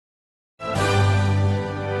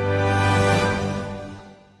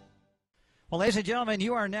Well, ladies and gentlemen,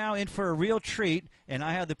 you are now in for a real treat, and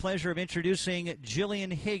I have the pleasure of introducing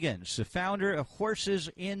Gillian Higgins, the founder of Horses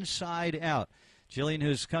Inside Out. Gillian,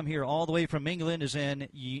 who's come here all the way from England, is an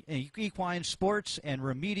equine sports and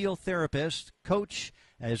remedial therapist, coach,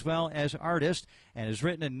 as well as artist, and has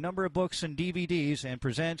written a number of books and DVDs and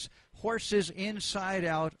presents Horses Inside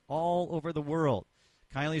Out all over the world.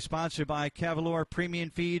 Kindly sponsored by Cavalier Premium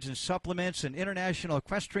Feeds and Supplements and International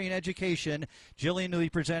Equestrian Education, Gillian will be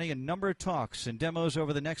presenting a number of talks and demos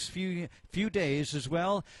over the next few days as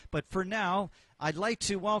well. But for now, I'd like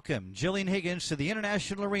to welcome Gillian Higgins to the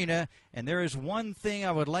International Arena. And there is one thing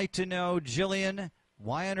I would like to know, Gillian,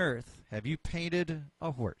 why on earth have you painted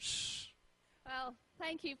a horse? Well,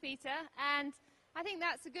 thank you, Peter. And I think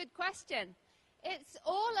that's a good question. It's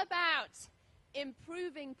all about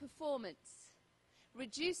improving performance,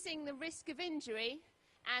 reducing the risk of injury,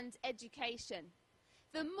 and education.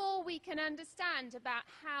 The more we can understand about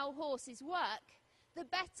how horses work, the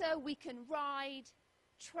better we can ride,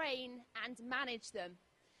 train, and manage them.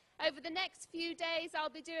 Over the next few days, I'll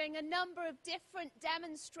be doing a number of different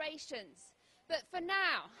demonstrations. But for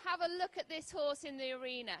now, have a look at this horse in the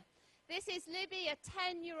arena. This is Libby, a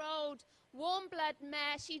 10-year-old warm blood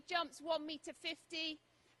mare. She jumps 1.50 meters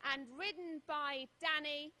and ridden by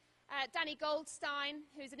Danny Goldstein,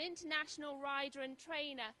 who's an international rider and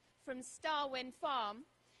trainer from Starwin Farm.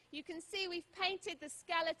 You can see we've painted the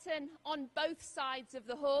skeleton on both sides of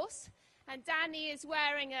the horse, and Danny is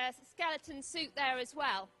wearing a skeleton suit there as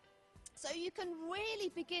well. So you can really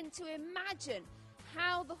begin to imagine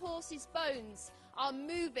how the horse's bones are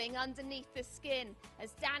moving underneath the skin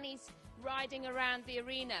as Danny's riding around the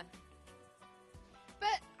arena.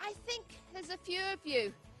 But I think there's a few of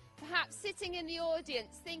you perhaps sitting in the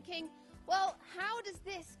audience thinking, well, how is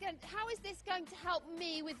this going to help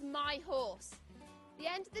me with my horse? At the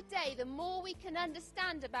end of the day, the more we can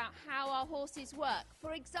understand about how our horses work,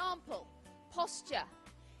 for example, posture.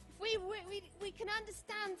 If we can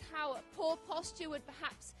understand how poor posture would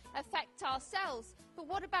perhaps affect ourselves, but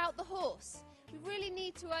what about the horse? We really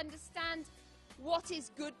need to understand what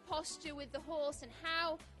is good posture with the horse and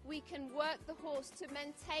how we can work the horse to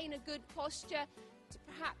maintain a good posture to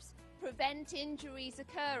perhaps prevent injuries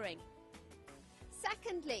occurring.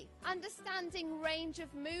 Secondly, understanding range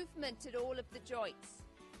of movement at all of the joints.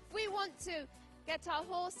 If we want to get our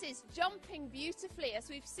horses jumping beautifully, as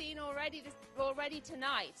we've seen already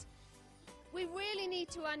tonight, we really need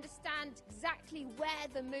to understand exactly where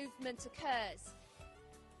the movement occurs.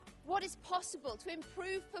 What is possible to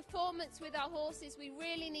improve performance with our horses? We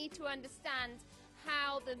really need to understand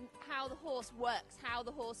how the horse works, how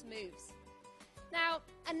the horse moves. Now,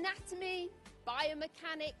 anatomy,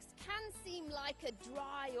 biomechanics can seem like a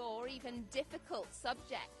dry or even difficult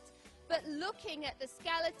subject, but looking at the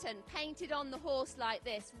skeleton painted on the horse like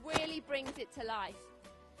this really brings it to life,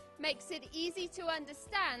 makes it easy to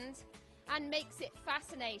understand, and makes it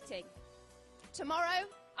fascinating. Tomorrow,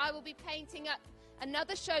 I will be painting up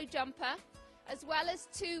another show jumper, as well as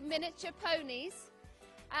 2 miniature ponies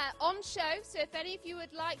on show. So if any of you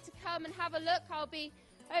would like to come and have a look, I'll be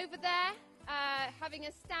over there having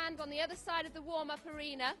a stand on the other side of the warm-up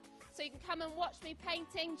arena. So you can come and watch me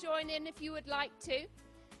painting, join in if you would like to.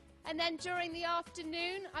 And then during the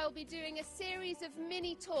afternoon, I will be doing a series of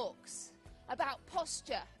mini talks about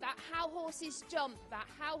posture, about how horses jump, about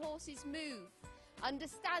how horses move,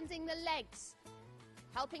 understanding the legs,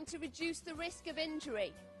 helping to reduce the risk of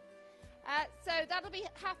injury. So that'll be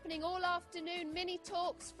happening all afternoon, mini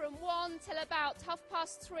talks from 1 till about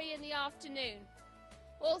 3:30 in the afternoon.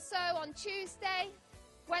 Also on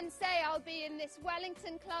Wednesday, I'll be in this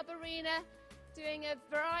Wellington Club arena doing a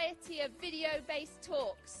variety of video-based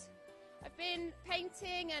talks. I've been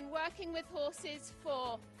painting and working with horses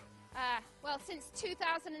for, since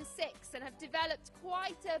 2006, and have developed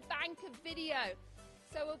quite a bank of video.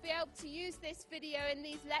 So we'll be able to use this video in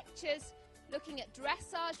these lectures, looking at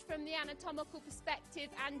dressage from the anatomical perspective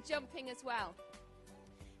and jumping as well.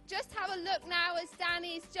 Just have a look now as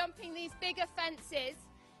Danny is jumping these bigger fences.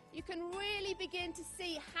 You can really begin to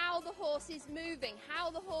see how the horse is moving,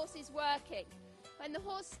 how the horse is working. When the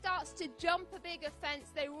horse starts to jump a bigger fence,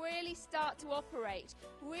 they really start to operate,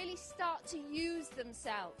 really start to use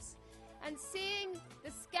themselves. And seeing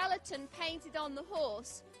the skeleton painted on the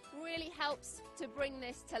horse really helps to bring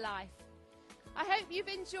this to life. I hope you've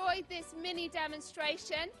enjoyed this mini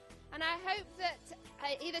demonstration, and I hope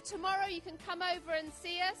that either tomorrow you can come over and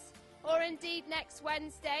see us, or indeed next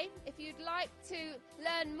Wednesday. If you'd like to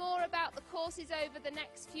learn more about the courses over the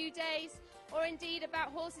next few days, or indeed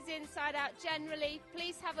about Horses Inside Out generally,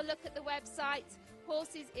 please have a look at the website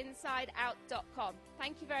horsesinsideout.com.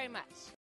 Thank you very much.